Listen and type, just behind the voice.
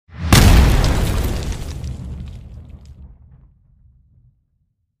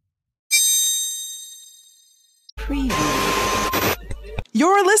preview.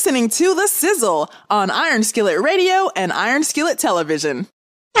 You're listening to The Sizzle on Iron Skillet Radio and Iron Skillet Television.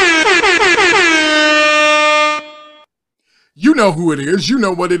 You know who it is. You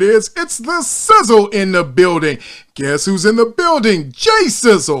know what it is. It's The Sizzle in the building. Guess who's in the building? J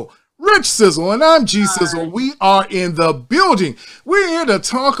Sizzle, Rich Sizzle, and I'm G Sizzle. We are in the building. We're here to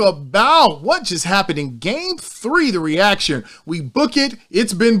talk about what just happened in Game 3, the reaction. We book it.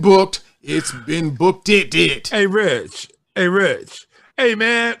 It's been booked. It's been booked. It did. Hey, Rich. Hey,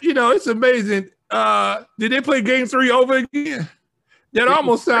 man, you know, it's amazing. Did they play Game 3 over again? That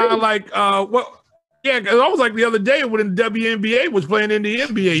almost sounded like, yeah, it's almost like the other day when the WNBA was playing in the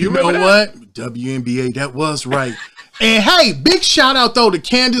NBA. You know what? WNBA, that was right. And, hey, big shout-out, though, to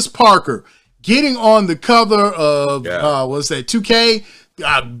Candace Parker getting on the cover of, what's that, 2K?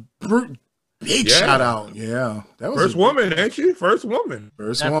 Big shout-out. Yeah. That was First woman, ain't she? First woman.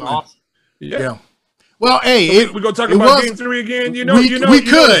 First woman. Awesome. Yeah. Well, hey, we're gonna talk about Game 3 again. You know, we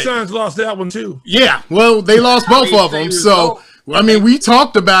could. The Suns lost that one too. Yeah, well, they lost both of them. So, I mean, we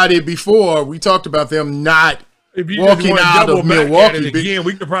talked about it before. We talked about them not walking out of Milwaukee. Again,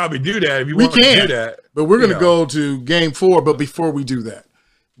 we could probably do that if you want to do that. But we're going to go to Game 4. But before we do that,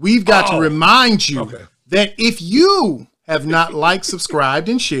 we've got to remind you that if you have not liked, subscribed,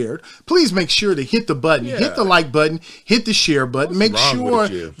 and shared, please make sure to hit the button, hit the like button, hit the share button. Make sure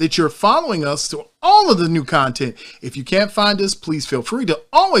that you're following us to all of the new content. If you can't find us, please feel free to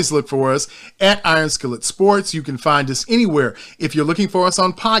always look for us at Iron Skillet Sports. You can find us anywhere. If you're looking for us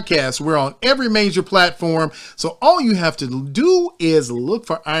on podcasts, we're on every major platform. So all you have to do is look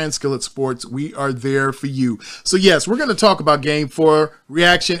for Iron Skillet Sports. We are there for you. So yes, we're going to talk about Game 4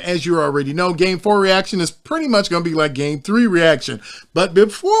 reaction. As you already know, Game 4 reaction is pretty much going to be like Game 3 reaction. But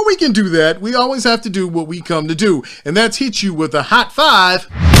before we can do that, we always have to do what we come to do. And that's hit you with a hot 5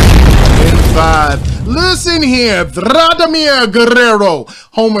 and 5. Listen here, Vladimir Guerrero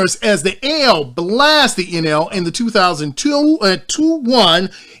homers as the AL blasts the NL in the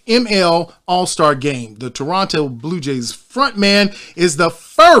 2002-1 ML All-Star Game. The Toronto Blue Jays frontman is the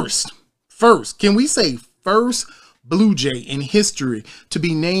first, can we say first Blue Jay in history to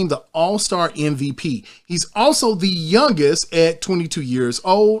be named the All-Star MVP. He's also the youngest at 22 years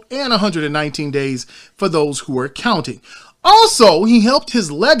old and 119 days for those who are counting. Also, he helped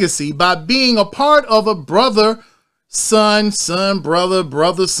his legacy by being a part of a brother, son, brother,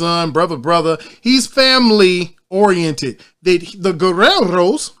 brother, son, brother. He's family oriented. The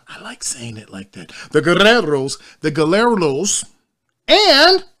Guerreros, I like saying it like that. The Guerreros,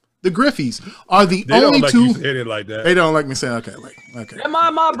 and the Griffies are the only two. You said it like that. They don't like me saying okay. Am I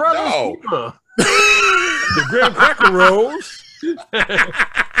my brother? No. The Grand Cracker Rolls.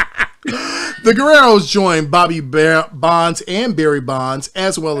 The Guerreros joined Bobby Bonds and Barry Bonds,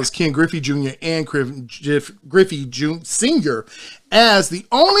 as well as Ken Griffey Jr. and Griffey Sr. as the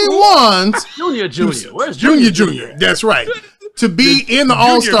only ones. Junior. Where's Junior? That's right. To be in the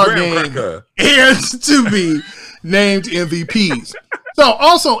All-Star game and to be named MVPs. So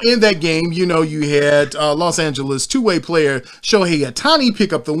also in that game, you know, you had Los Angeles two-way player Shohei Ohtani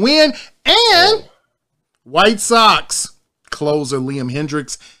pick up the win, and White Sox closer Liam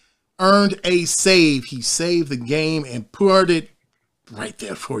Hendricks earned a save. He saved the game and put it right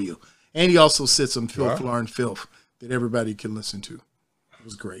there for you. And he also said some filth that everybody can listen to. It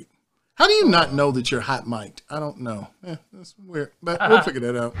was great. How do you not know that you're hot mic'd? I don't know. That's weird, but we'll figure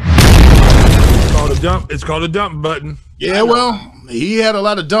that out. It's called a dump. It's called a dump button. Yeah, well, he had a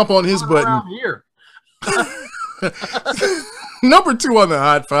lot of dump on his button. Here. Number 2 on the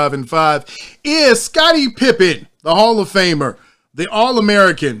hot 5 and 5 is Scottie Pippen, the Hall of Famer, the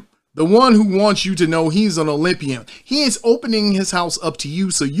All-American, the one who wants you to know he's an Olympian. He is opening his house up to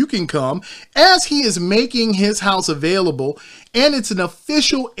you so you can come, as he is making his house available, and it's an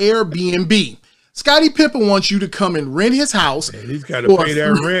official Airbnb. Scottie Pippen wants you to come and rent his house. Man, he's got to pay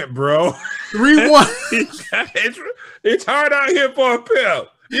that rent, bro. 3-1. It's hard out here for a pimp.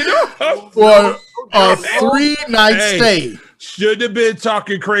 You know? For a 3-night stay. Should have been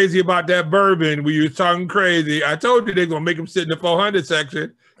talking crazy about that bourbon when you were talking crazy. I told you they're going to make him sit in the 400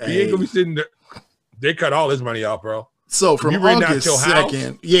 section. He ain't going to be sitting there. They cut all his money off, bro. So from August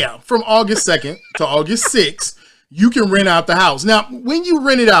 2nd, from August 2nd to August 6th, you can rent out the house. Now, when you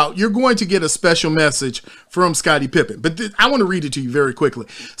rent it out, you're going to get a special message from Scottie Pippen. But I want to read it to you very quickly.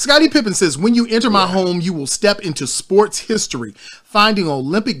 Scottie Pippen says, "When you enter my home, you will step into sports history, finding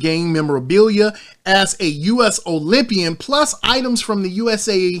Olympic game memorabilia as a U.S. Olympian, plus items from the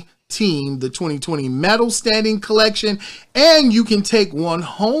USA team, the 2020 medal standing collection, and you can take one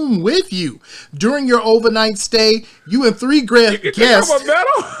home with you. During your overnight stay, you and 3 guests..."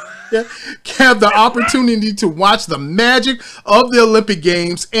 have the opportunity to watch the magic of the Olympic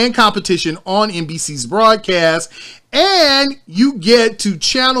Games and competition on NBC's broadcast, and you get to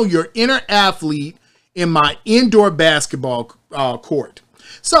channel your inner athlete in my indoor basketball court.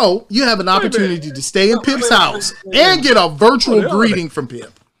 So you have an opportunity to stay in Pip's house and get a virtual greeting from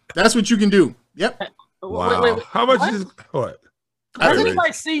Pip. That's what you can do. Yep. Wow. Wait. How much is what? Does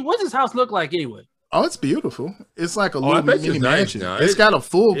anybody see what does this house look like anyway? Oh, it's beautiful. It's like a little bet mini it's nice mansion. now. It's got a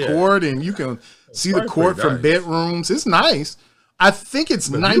full court, and you can see the court from bedrooms. It's nice. I think it's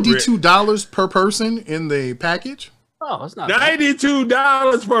 $92 per person in the package. Oh, it's not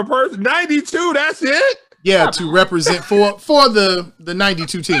 $92 per person. 92. That's it. Yeah, to represent for the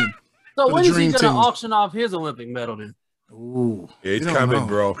 92 team. So when is he going to auction off his Olympic medal then? Ooh, it's coming,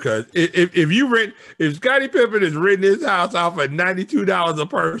 bro. Because if Scottie Pippen is renting his house off at $92 a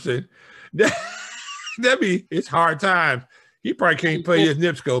person, it's hard time. He probably can't pay his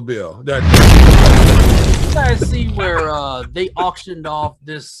NIPSCO bill. You guys see where they auctioned off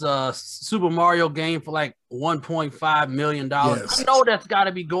this Super Mario game for like $1.5 million? Yes. I know that's got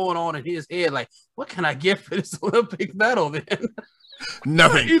to be going on in his head. Like, what can I get for this Olympic medal then?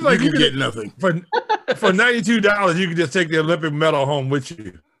 Nothing. He's like, you can get nothing. For $92, you can just take the Olympic medal home with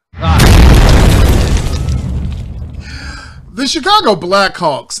you. The Chicago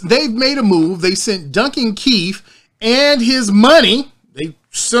Blackhawks, they've made a move. They sent Duncan Keith and his money. They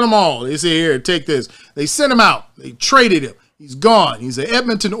sent them all. They said, here, take this. They sent him out. They traded him. He's gone. He's an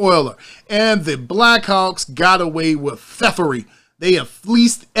Edmonton Oiler. And the Blackhawks got away with theftery. They have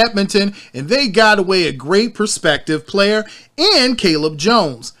fleeced Edmonton, and they got away a great prospective player in Caleb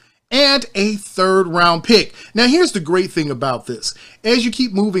Jones and a third-round pick. Now, here's the great thing about this. As you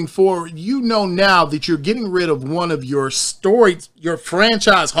keep moving forward, you know now that you're getting rid of one of your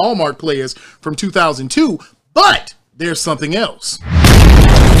franchise hallmark players from 2002, but there's something else.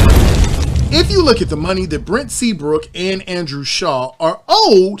 If you look at the money that Brent Seabrook and Andrew Shaw are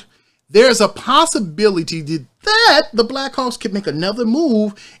owed, there's a possibility that the Blackhawks could make another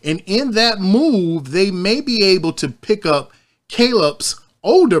move, and in that move, they may be able to pick up Caleb's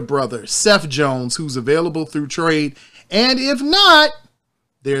older brother, Seth Jones, who's available through trade. And if not,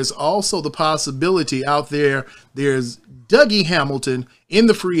 there's also the possibility out there, there's Dougie Hamilton in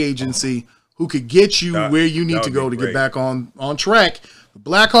the free agency who could get you where you need to go to get back on track. The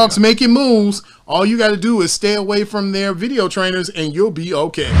Blackhawks making moves. All you got to do is stay away from their video trainers and you'll be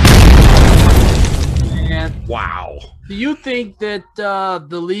okay. Man, wow. Do you think that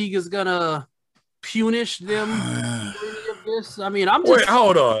the league is going to punish them for any of this? I mean, I'm just... Wait,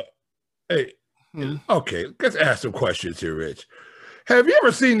 hold on. Hey, okay, let's ask some questions here, Rich. Have you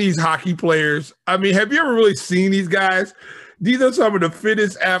ever seen these hockey players? I mean, have you ever really seen these guys? These are some of the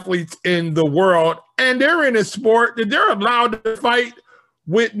fittest athletes in the world, and they're in a sport that they're allowed to fight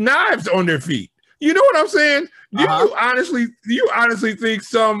with knives on their feet. You know what I'm saying? Do you honestly think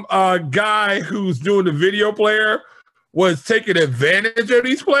some guy who's doing the video player was taking advantage of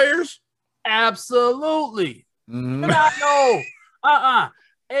these players? Absolutely. I know.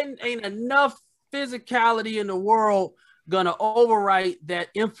 Ain't enough physicality in the world gonna overwrite that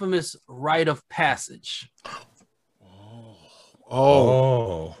infamous rite of passage.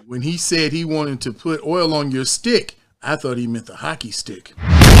 Oh, when he said he wanted to put oil on your stick, I thought he meant the hockey stick.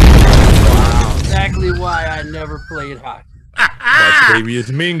 Wow. Exactly why I never played hockey. That's baby,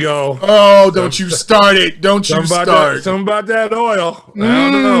 it's Mingo. Oh, don't you start it. Don't you start. Something about that oil. I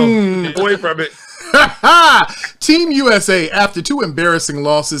don't know. Get away from it. Team USA, after 2 embarrassing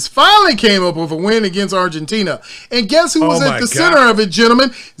losses, finally came up with a win against Argentina. And guess who was at the center of it,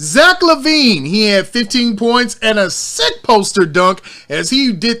 gentlemen? Zach LaVine. He had 15 points and a sick poster dunk as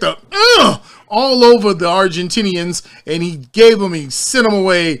he did the all over the Argentinians, and he sent them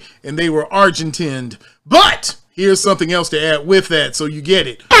away, and they were Argentined. But here's something else to add with that, so you get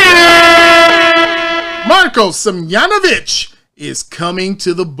it. Marko Semjanovic is coming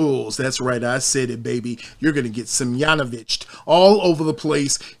to the Bulls. That's right, I said it, baby. You're going to get Semjanovic all over the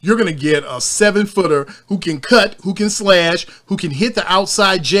place. You're going to get a 7-footer who can cut, who can slash, who can hit the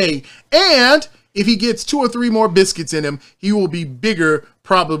outside J, and if he gets 2 or 3 more biscuits in him, he will be bigger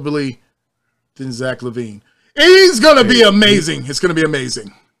probably than Zach LaVine. He's going to be amazing. It's going to be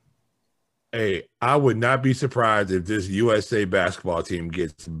amazing. Hey, I would not be surprised if this USA basketball team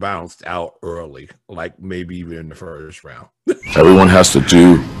gets bounced out early, like maybe even in the first round. Everyone has to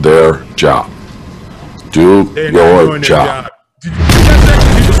do their job. Do your job. Did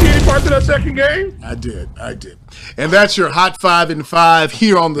you see any parts of that second game? I did. And that's your Hot 5 and 5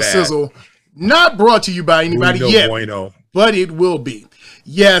 here on the Sizzle. Not brought to you by anybody yet, but it will be.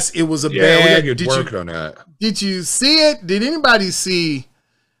 Yes, it was a bad. We gotta get work on that. Did you see it? Did anybody see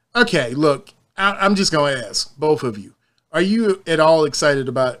Okay, look, I'm just going to ask both of you. Are you at all excited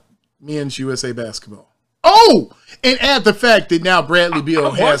about men's USA basketball? Oh, and add the fact that now Bradley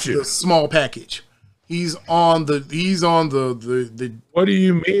Beal has the small package. He's on the What do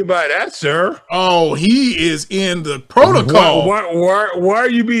you mean by that, sir? Oh, he is in the protocol. Why are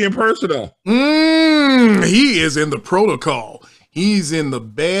you being personal? He is in the protocol. He's in the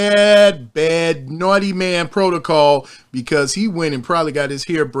bad, naughty man protocol because he went and probably got his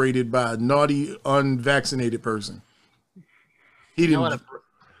hair braided by a naughty, unvaccinated person. He didn't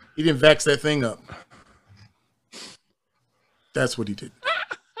vax that thing up. That's what he did.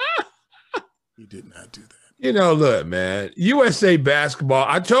 He did not do that. You know, look, man, USA basketball.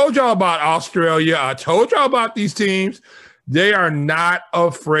 I told y'all about Australia. I told y'all about these teams. They are not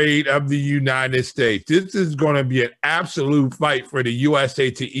afraid of the United States. This is going to be an absolute fight for the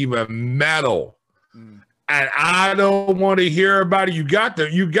USA to even medal. And I don't want to hear about it. You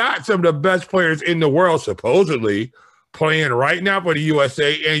got some of the best players in the world, supposedly, playing right now for the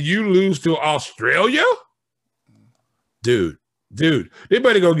USA, and you lose to Australia? Dude, they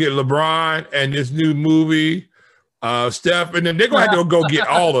better go get LeBron and this new movie, Steph, and then they're going to have to go get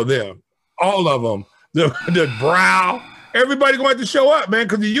all of them. The Brow. Everybody going to have to show up, man,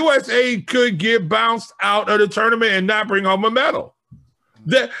 because the USA could get bounced out of the tournament and not bring home a medal.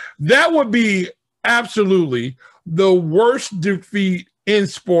 That would be absolutely the worst defeat in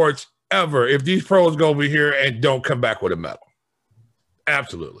sports ever if these pros go over here and don't come back with a medal.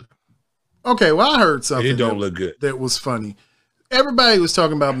 Absolutely. Okay, well, I heard something. It don't look good. That was funny. Everybody was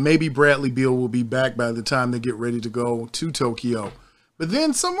talking about maybe Bradley Beal will be back by the time they get ready to go to Tokyo. But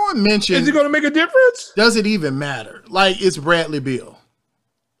then someone mentioned... Is it going to make a difference? Does it even matter? Like, it's Bradley Beal.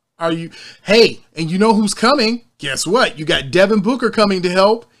 Hey, and you know who's coming? Guess what? You got Devin Booker coming to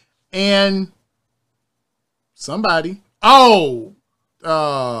help. And somebody. Oh!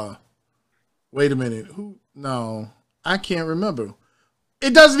 Wait a minute. Who? No, I can't remember.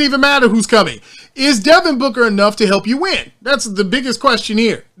 It doesn't even matter who's coming. Is Devin Booker enough to help you win? That's the biggest question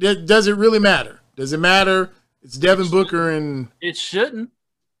here. Does it really matter? Does it matter? It's Devin Booker and... It shouldn't.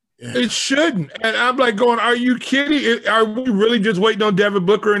 Yeah. It shouldn't. And I'm like going, are you kidding? Are we really just waiting on Devin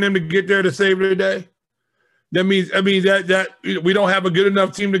Booker and them to get there to save the day? That means, that we don't have a good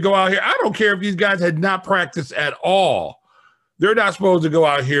enough team to go out here. I don't care if these guys had not practiced at all. They're not supposed to go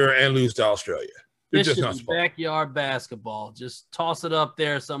out here and lose to Australia. It's just backyard basketball. Just toss it up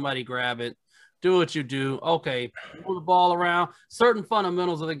there. Somebody grab it. Do what you do. Okay, move the ball around. Certain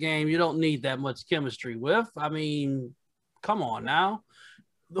fundamentals of the game you don't need that much chemistry with. I mean, come on now.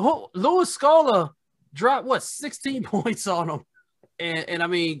 Louis Scola dropped, 16 points on him. And I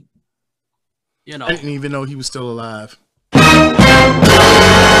mean, you know. I didn't even know he was still alive.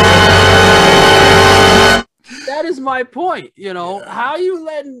 That is my point. You know, how you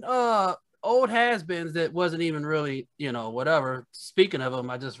letting old has-beens that wasn't even really, whatever. Speaking of them,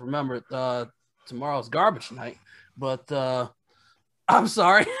 I just remembered tomorrow's garbage night. But I'm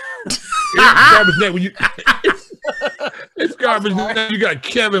sorry. It's garbage night when it's garbage night. You got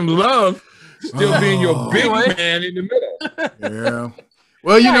Kevin Love still being your big man in the middle. Yeah.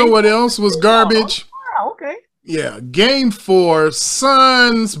 Well, you know what else was garbage? Oh, okay. Yeah. Game 4,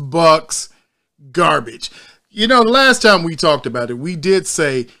 Suns, Bucks, garbage. You know, the last time we talked about it, we did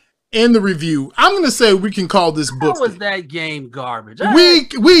say in the review, I'm going to say we can call this booked. How was that game garbage? We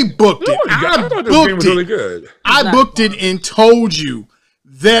booked it. I thought this game was really good. I booked it and told you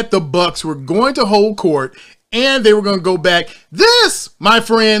that the Bucks were going to hold court and they were going to go back. This, my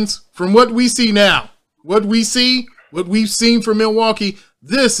friends, from what we see now, what we've seen from Milwaukee,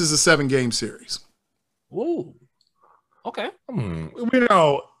 this is a 7-game series. Ooh. Okay.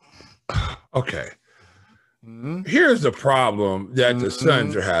 Okay. Here's the problem that the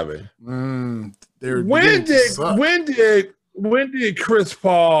Suns are having. When did Chris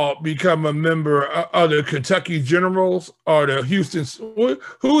Paul become a member of the Kentucky Generals or the Houston?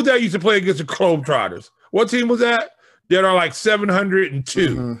 Who that used to play against the Globetrotters? What team was that? That are like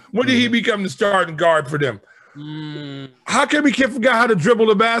 702. When did he become the starting guard for them? How can we forget how to dribble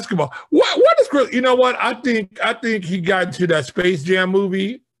the basketball? What is Chris? You know what? I think he got into that Space Jam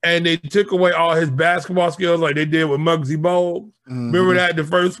movie. And they took away all his basketball skills like they did with Muggsy Bogues. Remember that, the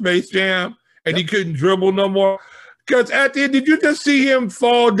first Space Jam? And he couldn't dribble no more. Because at the end, did you just see him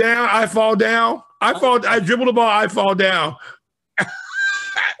fall down? I fall down. I dribble the ball, I fall down.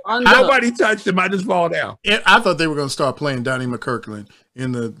 Nobody touched him. I just fall down. I thought they were going to start playing Donnie McKirkland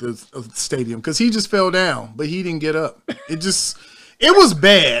in the stadium because he just fell down, but he didn't get up. It was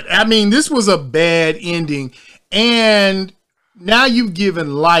bad. I mean, this was a bad ending. And now you've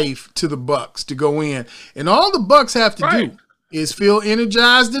given life to the Bucks to go in, and all the Bucks have to do is feel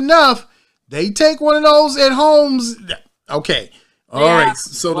energized enough. They take one of those at homes. Okay. All right.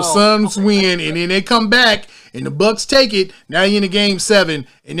 So the Suns win, and then they come back, and the Bucks take it. Now you're in the game 7,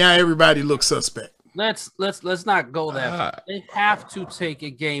 and now everybody looks suspect. Let's not go that far. They have to take a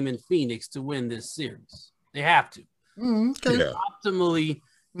game in Phoenix to win this series. They have to. Okay. Yeah. Optimally,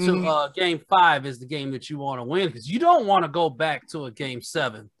 game 5 is the game that you want to win, because you don't want to go back to a game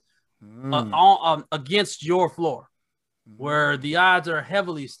 7 against your floor, where the odds are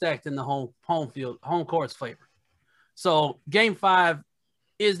heavily stacked in the home court's favor. So game 5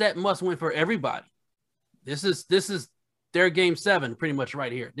 is that must win for everybody. This is their game 7 pretty much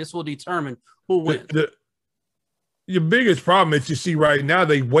right here. This will determine who wins. Your biggest problem is you see right now,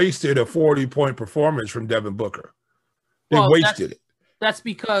 they wasted a 40-point performance from Devin Booker. They wasted it. That's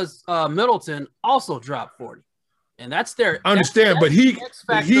because Middleton also dropped 40. And that's their I understand, but he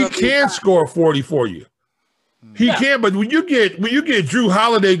can score 40 for you. He can, but when you get Drew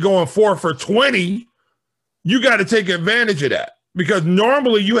Holiday going 4 for 20, you got to take advantage of that, because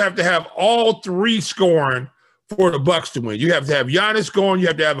normally you have to have all 3 scoring for the Bucks to win. You have to have Giannis going, you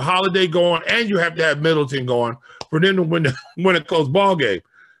have to have Holiday going, and you have to have Middleton going for them to win a close ball game.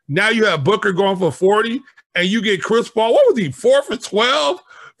 Now you have Booker going for 40, and you get Chris Paul. What was he? 4 for 12,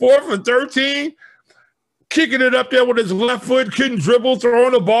 4 for 13, kicking it up there with his left foot, couldn't dribble,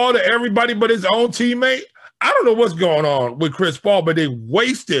 throwing the ball to everybody but his own teammate. I don't know what's going on with Chris Paul, but they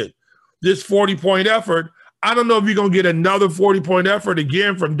wasted this 40-point effort. I don't know if you're going to get another 40-point effort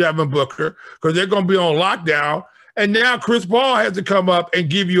again from Devin Booker, because they're going to be on lockdown. And now Chris Paul has to come up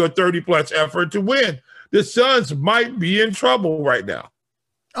and give you a 30-plus effort to win. The Suns might be in trouble right now.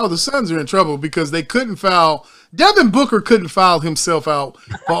 Oh, the Suns are in trouble because they couldn't foul. Devin Booker couldn't foul himself out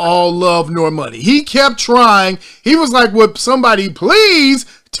for all love nor money. He kept trying. He was like, would somebody please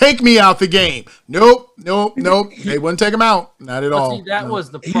take me out the game? Nope. They wouldn't take him out. Not at all. See, that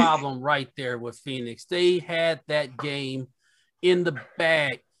was the problem right there with Phoenix. They had that game in the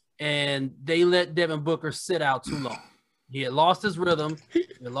bag, and they let Devin Booker sit out too long. He had lost his rhythm. He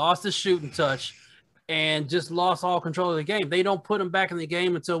lost his shooting touch, and just lost all control of the game. They don't put him back in the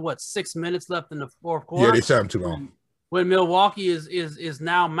game until 6 minutes left in the fourth quarter. Yeah, they sat him too long. When Milwaukee is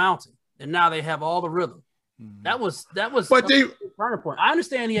now mounting, and now they have all the rhythm. That was but the turning point. I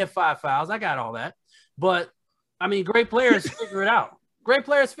understand he had 5 fouls. I got all that, but I mean, great players figure it out. Great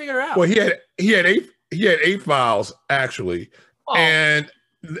players figure it out. Well, he had 8 fouls actually, and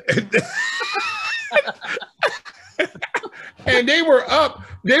and they were up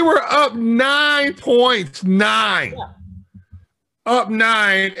 9 points, up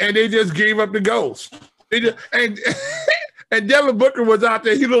 9, and they just gave up the ghost. And Devin Booker was out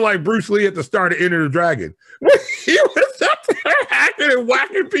there. He looked like Bruce Lee at the start of Enter the Dragon. He was up there hacking and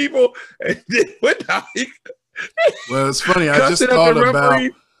whacking people. And well, it's funny. I just thought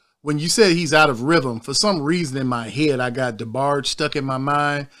about when you said he's out of rhythm. For some reason in my head, I got DeBarge stuck in my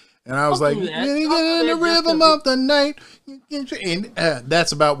mind. And I was like, in the rhythm of the night. And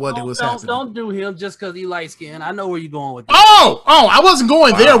that's about what it was happening. Don't do him just because he light skinned. I know where you're going with this. Oh, I wasn't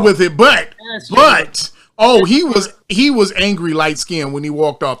going there with it, but he was angry light skinned when he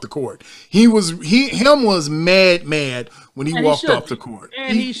walked off the court. Him was mad when he walked off the court.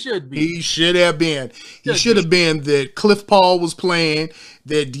 And he should be. He should have been. He should have been that Cliff Paul was playing,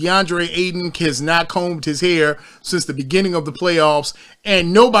 that DeAndre Ayton has not combed his hair since the beginning of the playoffs,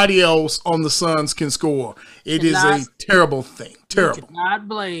 and nobody else on the Suns can score. It is a terrible thing. Terrible. You cannot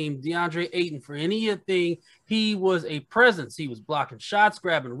blame DeAndre Ayton for anything. He was a presence. He was blocking shots,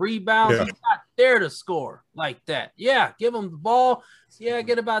 grabbing rebounds. Yeah. He's not there to score like that. Yeah, give him the ball. Yeah,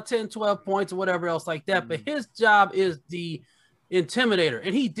 get about 10, 12 points or whatever else like that. But his job is the intimidator,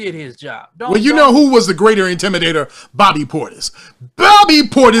 and he did his job. You know who was the greater intimidator? Bobby Portis. Bobby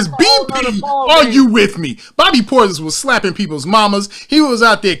Portis, BP, are you with me? Bobby Portis was slapping people's mamas. He was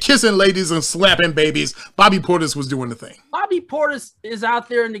out there kissing ladies and slapping babies. Bobby Portis was doing the thing. Bobby Portis is out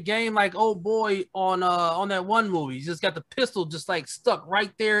there in the game like old boy on that one movie. He's just got the pistol just like stuck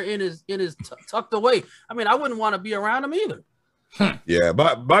right there in his tucked away. I mean, I wouldn't want to be around him either. Yeah,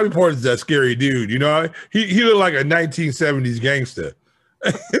 Bobby Portis is that scary dude. You know, he looked like a 1970s gangster.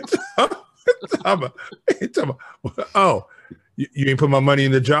 You ain't put my money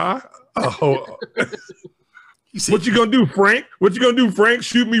in the jar? Oh. What you gonna do, Frank? What you gonna do, Frank?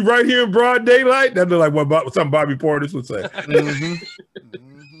 Shoot me right here in broad daylight? That look like what something Bobby Portis would say.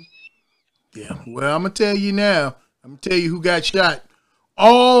 Yeah, well, I'm gonna tell you now. I'm gonna tell you who got shot.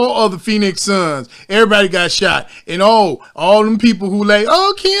 All of the Phoenix Suns, everybody got shot. And all them people who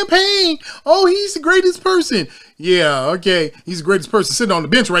campaign. Oh, he's the greatest person. Yeah, okay. He's the greatest person sitting on the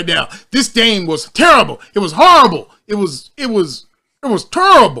bench right now. This game was terrible. It was horrible. It was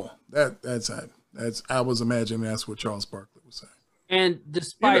terrible. I was imagining that's what Charles Barkley was saying. And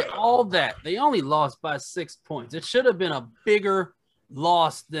despite all that, they only lost by 6 points. It should have been a bigger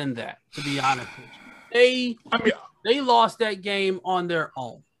loss than that, to be honest with you. They lost that game on their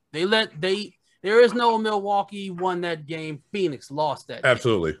own. There is no Milwaukee won that game. Phoenix lost that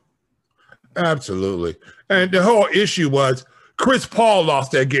Absolutely. Game. Absolutely. And the whole issue was Chris Paul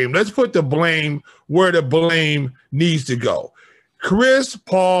lost that game. Let's put the blame where the blame needs to go. Chris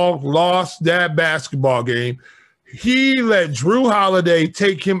Paul lost that basketball game. He let Drew Holiday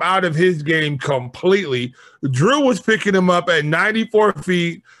take him out of his game completely. Drew was picking him up at 94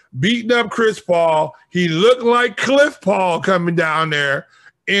 feet, beating up Chris Paul. He looked like Cliff Paul coming down there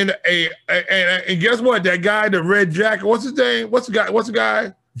and guess what? That guy, the red jacket, what's his name? What's the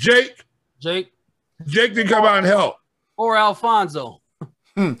guy? Jake didn't come out and help. Or Alfonso.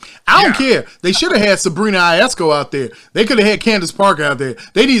 I don't care. They should have had Sabrina Ionesco out there. They could have had Candace Parker out there.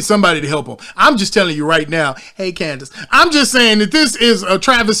 They need somebody to help them. I'm just telling you right now. Hey, Candace. I'm just saying that this is a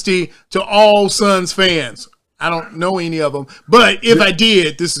travesty to all Suns fans. I don't know any of them, but if I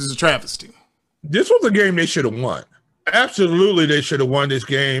did, this is a travesty. This was a game they should have won. Absolutely, they should have won this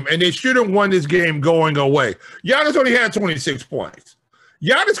game, and they should have won this game going away. Giannis only had 26 points.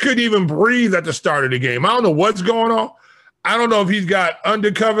 Giannis couldn't even breathe at the start of the game. I don't know what's going on. I don't know if he's got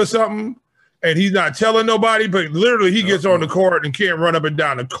undercover something and he's not telling nobody, but literally he gets on the court and can't run up and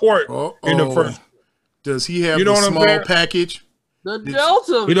down the court in the first. Does he have the small package? The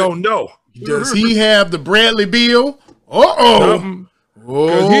Delta. You don't know. Does he have the Bradley Beal? Oh,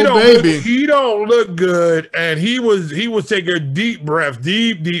 baby. He don't look good, and he was taking a deep breath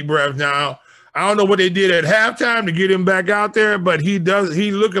now. I don't know what they did at halftime to get him back out there, but he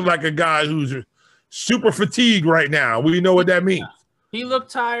looking like a guy who's super fatigued right now. We know what that means. He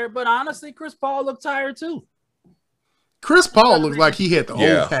looked tired, but honestly, Chris Paul looked tired too. Chris Paul looked like he had the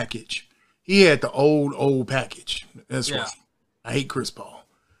old package. He had the old package. That's right. I hate Chris Paul.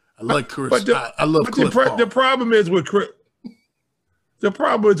 I like Chris. I love Cliff Paul. The problem is with Chris. The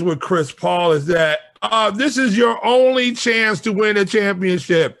problem is with Chris Paul is that this is your only chance to win a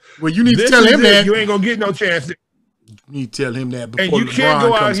championship. Well, you need to tell him that you ain't gonna get no chance. You need to tell him that before. And you can't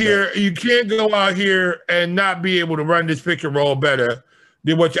go out here. You can't go out here and not be able to run this pick and roll better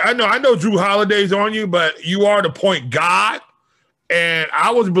than what you. I know Drew Holiday's on you, but you are the point guard, and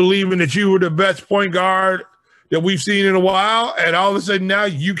I was believing that you were the best point guard that we've seen in a while, and all of a sudden now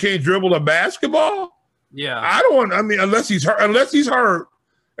you can't dribble a basketball. Yeah, unless he's hurt,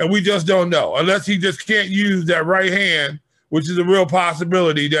 and we just don't know. Unless he just can't use that right hand, which is a real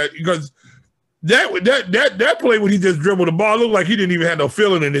possibility. Because that play when he just dribbled the ball looked like he didn't even have no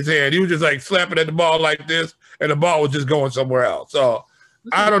feeling in his hand. He was just like slapping at the ball like this, and the ball was just going somewhere else. So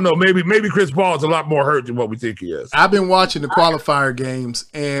I don't know. Maybe Chris Paul is a lot more hurt than what we think he is. I've been watching the qualifier games,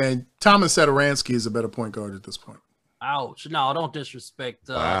 and Thomas Satoransky is a better point guard at this point. Ouch. No, don't disrespect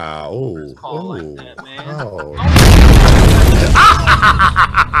Chris Paul like that, man.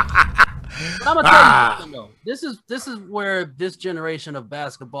 I'm gonna tell you something though. This is where this generation of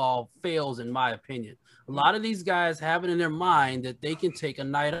basketball fails, in my opinion. A lot of these guys have it in their mind that they can take a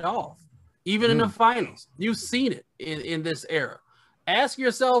night off, even in the finals. You've seen it in this era. Ask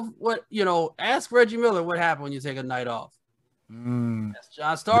yourself ask Reggie Miller what happened when you take a night off. That's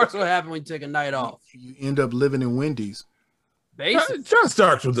John Starks what happened when you take a night off. You end up living in Wendy's. John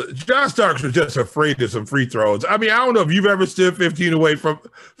Starks was just afraid of some free throws. I mean, I don't know if you've ever stood 15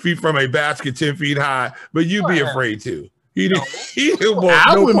 feet from a basket 10 feet high, but you'd be afraid too. I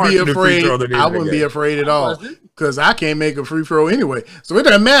wouldn't be afraid. I wouldn't be afraid at all because I can't make a free throw anyway. So it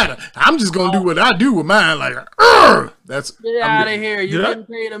doesn't matter. I'm just gonna do what I do with mine. Like, that's get out of here. You're getting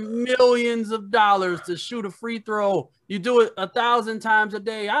paid millions of dollars to shoot a free throw. You do it 1,000 times a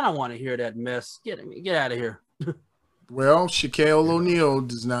day. I don't want to hear that mess. Get out of here. Well, Shaquille O'Neal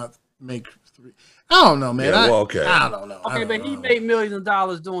does not make three. I don't know, man. I don't know. Okay, but he made millions of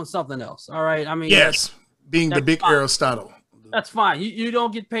dollars doing something else. All right. I mean, yes, being the big Aristotle. That's fine. You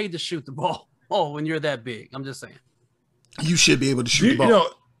don't get paid to shoot the ball. When you're that big. I'm just saying. You should be able to shoot the ball.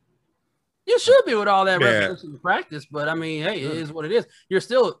 You should be with all that repetition practice, but I mean, hey, it is what it is. You're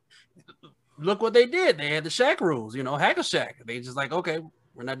still. Look what they did. They had the Shaq rules. Hack a Shaq. They just like, okay,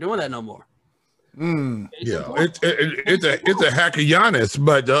 we're not doing that no more. Yeah, it's a hack of Giannis,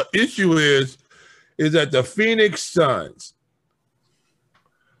 but the issue is that the Phoenix Suns,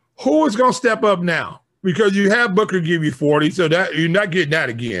 who is going to step up now? Because you have Booker give you 40, so that you're not getting that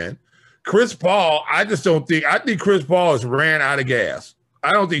again. Chris Paul, I think Chris Paul has ran out of gas.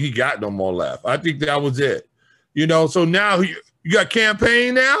 I don't think he got no more left. I think that was it. So now you got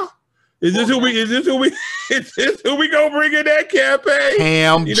Campaign now. Is this who we? Is this who we? Is this who we gonna bring in that campaign?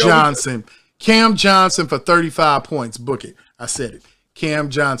 Cam Johnson. Cam Johnson for 35 points. Book it. I said it. Cam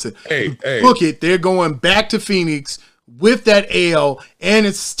Johnson. Hey. Book it. They're going back to Phoenix with that L, and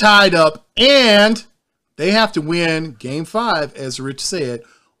it's tied up, and they have to win Game 5, as Rich said,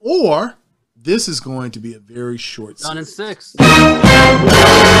 or this is going to be a very short series. Done in 6.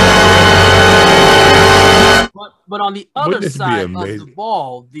 But on the other side of the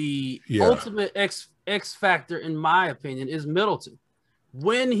ball, the ultimate X factor, in my opinion, is Middleton.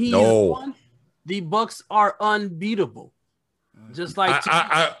 When he is on, the Bucks are unbeatable. Just like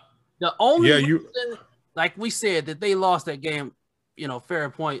the only reason, like we said, that they lost that game, fair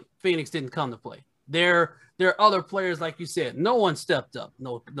point, Phoenix didn't come to play. There are other players, like you said, no one stepped up.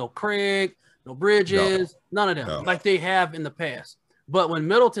 No Craig, no Bridges, none of them, like they have in the past. But when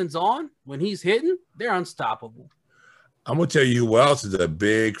Middleton's on, when he's hitting, they're unstoppable. I'm gonna tell you who else is a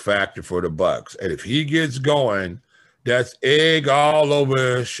big factor for the Bucks, and if he gets going, that's egg all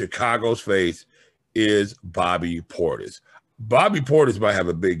over Chicago's face. Is Bobby Portis. Bobby Portis might have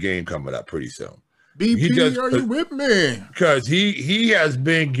a big game coming up pretty soon. BP, are you with me? Because he has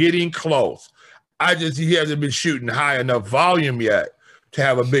been getting close. He hasn't been shooting high enough volume yet to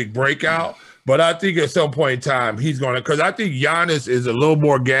have a big breakout. But I think at some point in time, he's going to, because I think Giannis is a little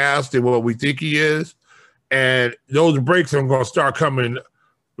more gassed than what we think he is. And those breaks are going to start coming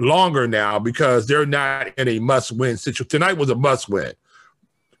longer now because they're not in a must-win situation. Tonight was a must-win.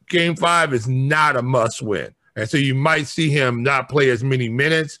 Game 5 is not a must-win. And so you might see him not play as many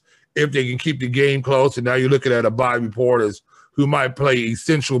minutes if they can keep the game close. And now you're looking at a Bobby Portis who might play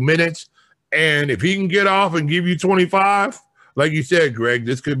essential minutes. And if he can get off and give you 25, like you said, Greg,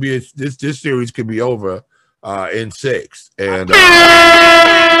 this could be this series could be over in 6. And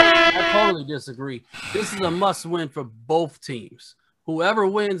I totally disagree. This is a must-win for both teams. Whoever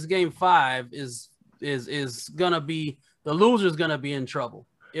wins Game 5 is gonna be the loser's gonna be in trouble.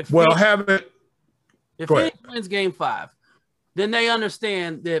 If Phoenix wins Game 5, then they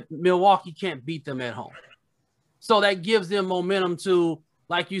understand that Milwaukee can't beat them at home. So that gives them momentum to,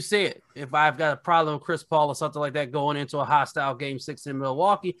 like you said, if I've got a problem with Chris Paul or something like that going into a hostile Game 6 in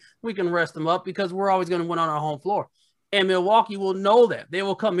Milwaukee, we can rest them up because we're always going to win on our home floor. And Milwaukee will know that. They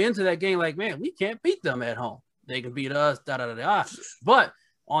will come into that game like, man, we can't beat them at home. They can beat us, da-da-da-da. But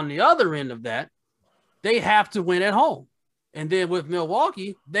on the other end of that, they have to win at home. And then with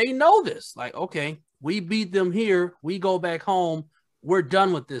Milwaukee, they know this. Like, okay, we beat them here. We go back home. We're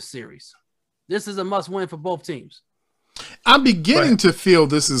done with this series. This is a must-win for both teams. I'm beginning to feel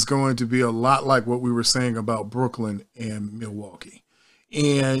this is going to be a lot like what we were saying about Brooklyn and Milwaukee.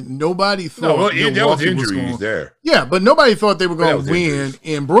 And nobody thought there was injuries there. Yeah, but nobody thought they were going to win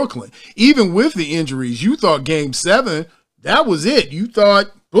in Brooklyn. Even with the injuries, you thought Game 7, that was it. You thought,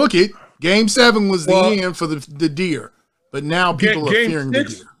 book it, Game 7 was the end for the Deer. But now people are fearing the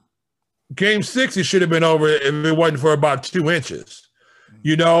Deer. Game 6, it should have been over if it wasn't for about 2 inches.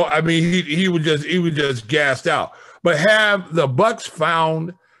 I mean, he was just gassed out. But have the Bucks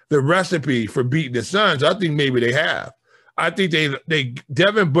found the recipe for beating the Suns? I think maybe they have. I think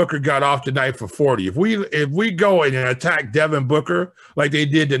Devin Booker got off tonight for 40. If we go and attack Devin Booker like they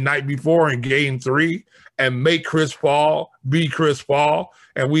did the night before in Game 3 and make Chris Paul be Chris Paul,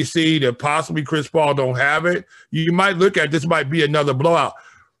 and we see that possibly Chris Paul don't have it, you might look at this might be another blowout.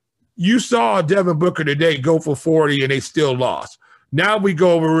 You saw Devin Booker today go for 40 and they still lost. Now we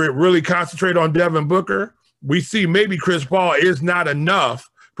go over it, really concentrate on Devin Booker. We see maybe Chris Paul is not enough,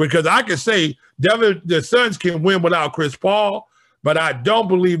 because I can say the Suns can win without Chris Paul, but I don't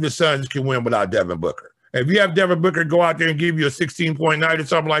believe the Suns can win without Devin Booker. If you have Devin Booker go out there and give you a 16-point night or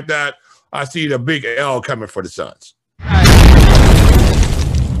something like that, I see the big L coming for the Suns.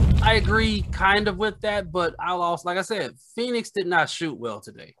 I agree kind of with that, but I'll also, like I said, Phoenix did not shoot well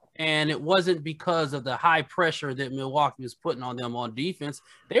today. And it wasn't because of the high pressure that Milwaukee was putting on them on defense.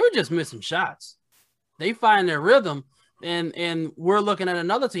 They were just missing shots. They find their rhythm, and we're looking at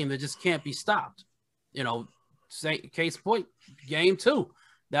another team that just can't be stopped. Case point, Game 2.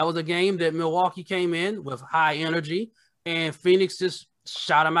 That was a game that Milwaukee came in with high energy, and Phoenix just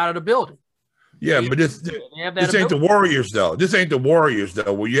shot them out of the building. Yeah, but this ain't the Warriors, though. This ain't the Warriors,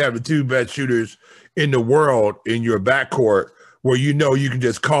 though, where you have the 2 best shooters in the world in your backcourt, where you can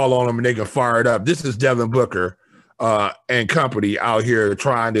just call on them and they can fire it up. This is Devin Booker and company out here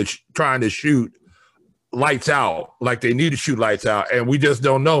trying to shoot lights out like they need to shoot lights out, and we just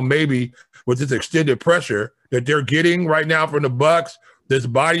don't know. Maybe with this extended pressure that they're getting right now from the Bucks, this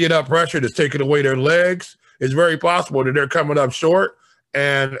bodying up pressure that's taking away their legs, it's very possible that they're coming up short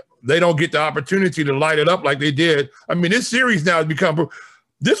and they don't get the opportunity to light it up like they did. I mean, this series now has become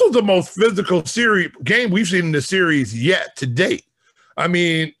this was the most physical game we've seen in the series yet to date. I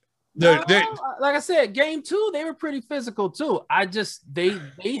mean, like I said, game 2, they were pretty physical too.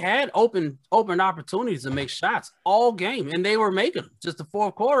 They had open opportunities to make shots all game, and they were making them. Just the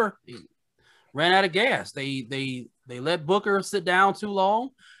fourth quarter, they ran out of gas. They let Booker sit down too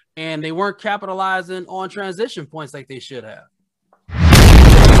long, and they weren't capitalizing on transition points like they should have.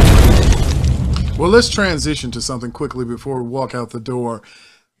 Well, let's transition to something quickly before we walk out the door.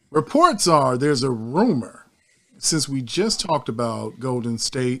 Reports are there's a rumor, since we just talked about Golden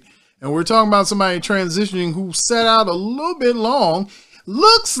State, and we're talking about somebody transitioning who sat out a little bit long.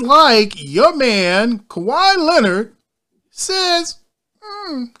 Looks like your man, Kawhi Leonard, says,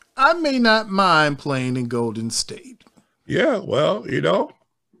 I may not mind playing in Golden State. Yeah, well,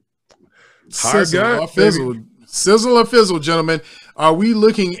 sizzle or fizzle, gentlemen. Are we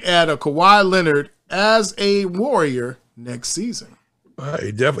looking at a Kawhi Leonard as a Warrior next season?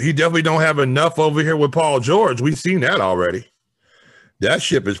 He definitely don't have enough over here with Paul George. We've seen that already. That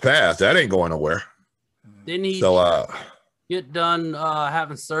ship is passed. That ain't going nowhere. Didn't he get done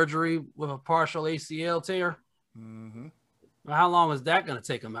having surgery with a partial ACL tear? Mm-hmm. How long is that going to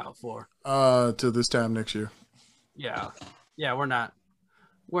take him out for? To this time next year. Yeah, we're not.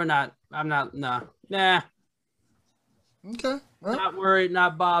 I'm not. Nah. Okay. Well. Not worried.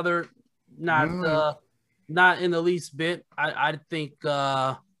 Not bothered. Not in the least bit. I think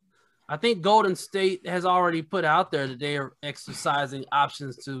Golden State has already put out there that they are exercising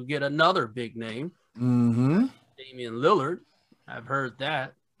options to get another big name. Mm-hmm. Damian Lillard. I've heard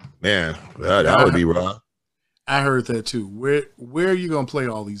that. Man, that would be wrong. I heard that too. Where are you gonna play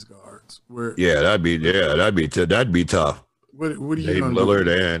all these guards? That'd be tough. What are you Damian gonna Lillard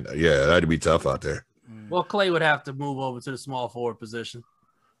do? and that'd be tough out there. Well, Clay would have to move over to the small forward position.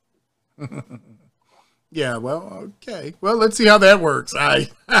 Yeah, well, okay. Well, let's see how that works.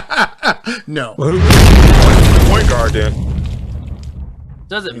 No. Point guard then.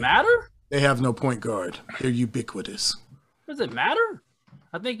 Does it matter? They have no point guard. They're ubiquitous. Does it matter?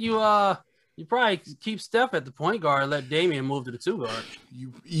 I think you probably keep Steph at the point guard and let Damian move to the 2 guard.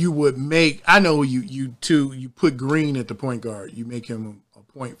 You would make, I know you put Green at the point guard. You make him a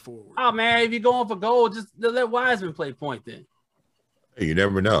point forward. Oh man, if you're going for gold, just let Wiseman play point then. Hey, you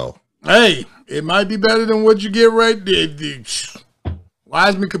never know. Hey, it might be better than what you get right there.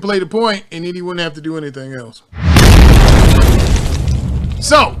 Wiseman could play the point, and then he wouldn't have to do anything else.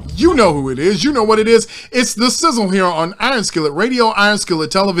 So, you know who it is. You know what it is. It's The Sizzle here on Iron Skillet Radio, Iron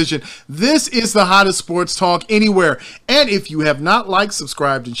Skillet Television. This is the hottest sports talk anywhere. And if you have not liked,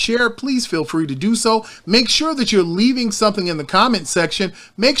 subscribed, and shared, please feel free to do so. Make sure that you're leaving something in the comment section.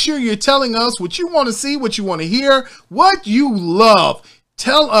 Make sure you're telling us what you want to see, what you want to hear, what you love.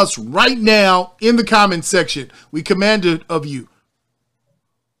 Tell us right now in the comment section. We command it of you.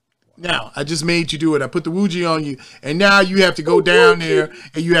 Now, I just made you do it. I put the Woogie on you, and now you have to go down there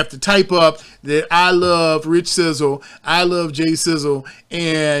and you have to type up that I love Rich Sizzle, I love J Sizzle,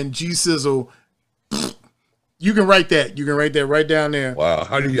 and G Sizzle. You can write that. You can write that right down there. Wow.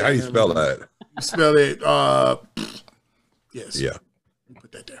 How do you spell that? You spell it. Yes. Yeah.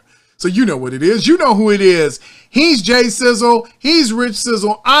 Put that there. So you know what it is. You know who it is. He's J Sizzle. He's Rich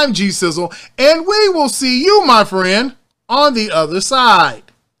Sizzle. I'm G Sizzle. And we will see you, my friend, on the other side.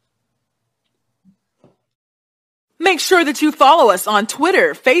 Make sure that you follow us on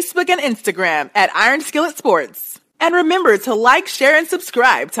Twitter, Facebook, and Instagram at Iron Skillet Sports. And remember to like, share, and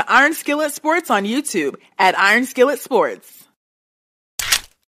subscribe to Iron Skillet Sports on YouTube at Iron Skillet Sports.